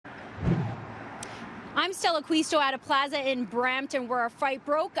I'm Stella Quisto at a plaza in Brampton where a fight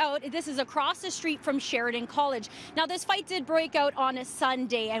broke out. This is across the street from Sheridan College. Now, this fight did break out on a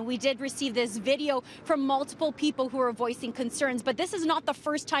Sunday, and we did receive this video from multiple people who are voicing concerns. But this is not the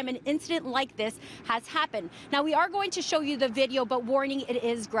first time an incident like this has happened. Now, we are going to show you the video, but warning, it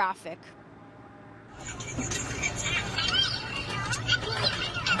is graphic.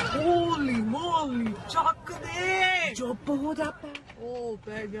 Holy moly! Oh,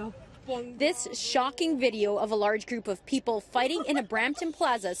 baby. This shocking video of a large group of people fighting in a Brampton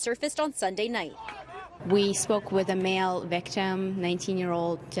plaza surfaced on Sunday night. We spoke with a male victim,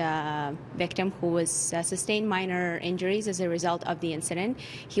 19-year-old victim who was sustained minor injuries as a result of the incident.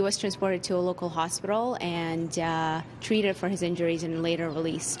 He was transported to a local hospital and treated for his injuries and later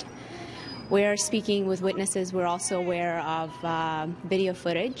released. We're speaking with witnesses. We're also aware of video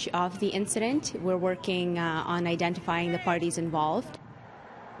footage of the incident. We're working on identifying the parties involved.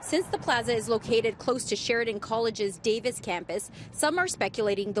 Since the plaza is located close to Sheridan College's Davis campus, some are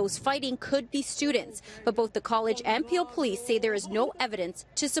speculating those fighting could be students. But both the college and Peel Police say there is no evidence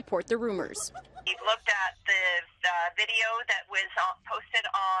to support the rumors. We've looked at the video that was posted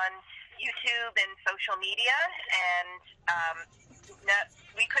on YouTube and social media, and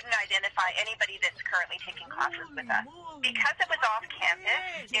we couldn't identify anybody that's currently taking classes with us. Because it was off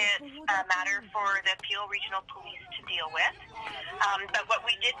campus, it's a matter for the Peel Regional Police to deal with. But what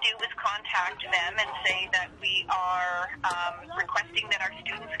we did do was contact them and say that we are requesting that our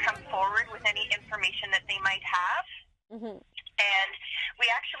students come forward with any information that they might have. And we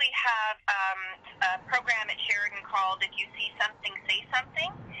actually have a program at Sheridan called If You See Something, Say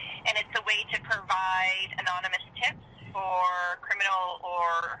Something. And it's a way to provide anonymous tips for criminal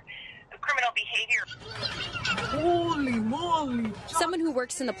behavior. Holy moly! Someone who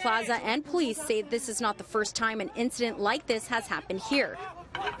works in the plaza and police say this is not the first time an incident like this has happened here.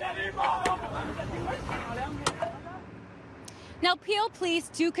 Now, Peel Police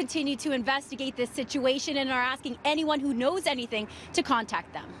do continue to investigate this situation and are asking anyone who knows anything to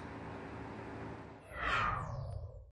contact them.